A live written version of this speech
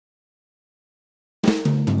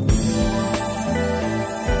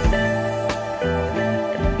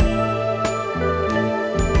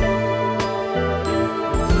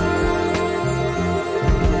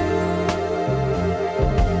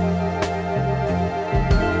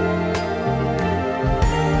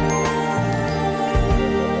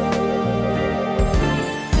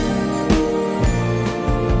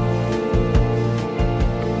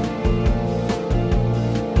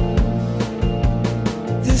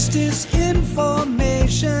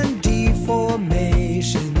Disinformation,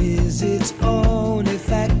 deformation is its own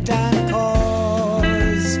effect and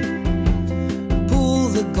cause. Pull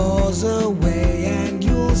the gauze away and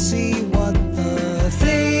you'll see what the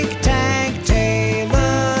think tank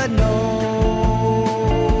tailor knows.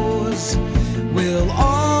 We'll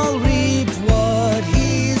all reap what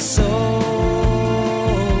he sows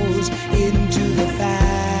into the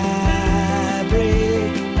fabric,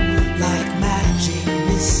 like magic,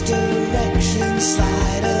 misdirection,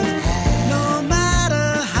 sleight of hand. No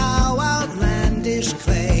matter how outlandish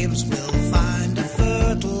claims, we'll find a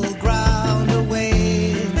fertile ground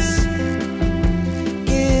awaits.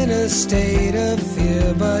 In a state of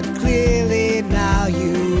fear, but clearly now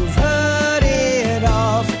you've heard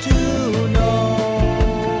enough to know.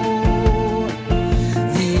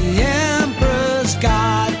 The emperor's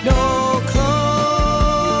got no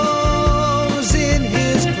clothes in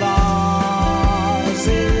his closet.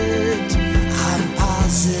 I'm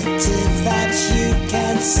positive that you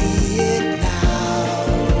can see it now.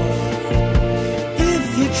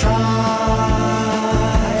 If you try,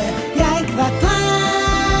 yank that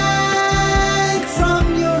plank from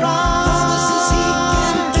your eye. Promises he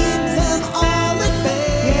can keep them all at bay.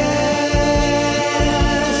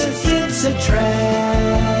 Yes, it's a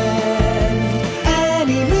trend, and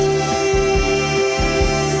he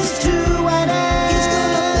means to an end. He's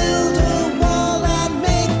gonna build a wall and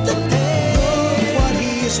make them pay. Look what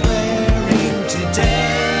he's wearing today.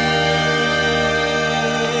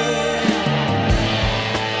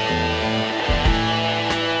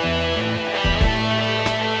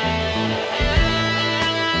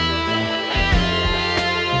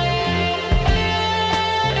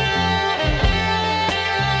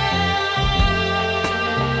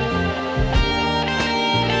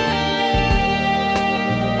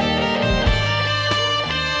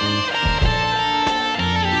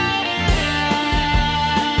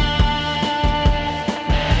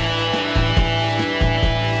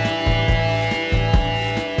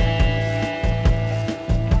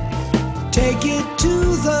 Take it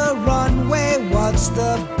to the runway. What's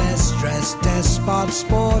the best dressed despot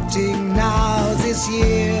sporting now this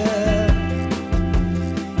year?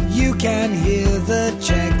 You can hear the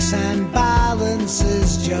checks and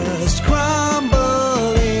balances just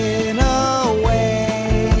crumbling away.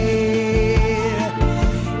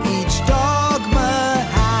 Each dogma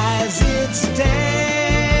has its day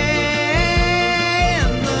in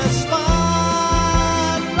the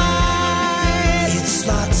spotlight. It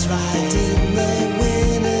slots right in the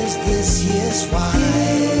winners this year's fight.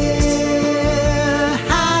 Yeah,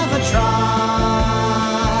 have a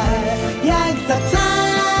try. Yank the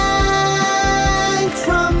plank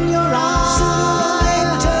from your eye. Sooner or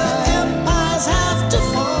later, empires have to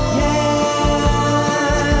fall.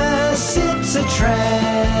 Yes, it's a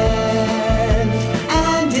trend,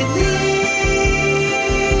 and it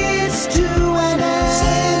leads to an end.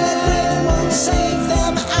 Saying the grid won't save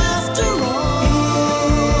them after all.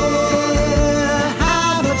 Yeah,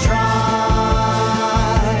 have a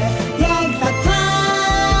try. Yank that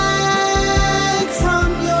plank from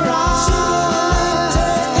your eye. Sooner or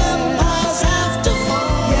later, empires have to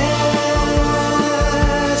fall.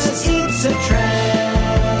 Yes, it's a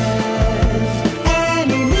trend, and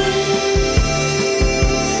it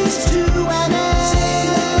leads to an end.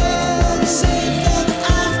 Saying the grid won't save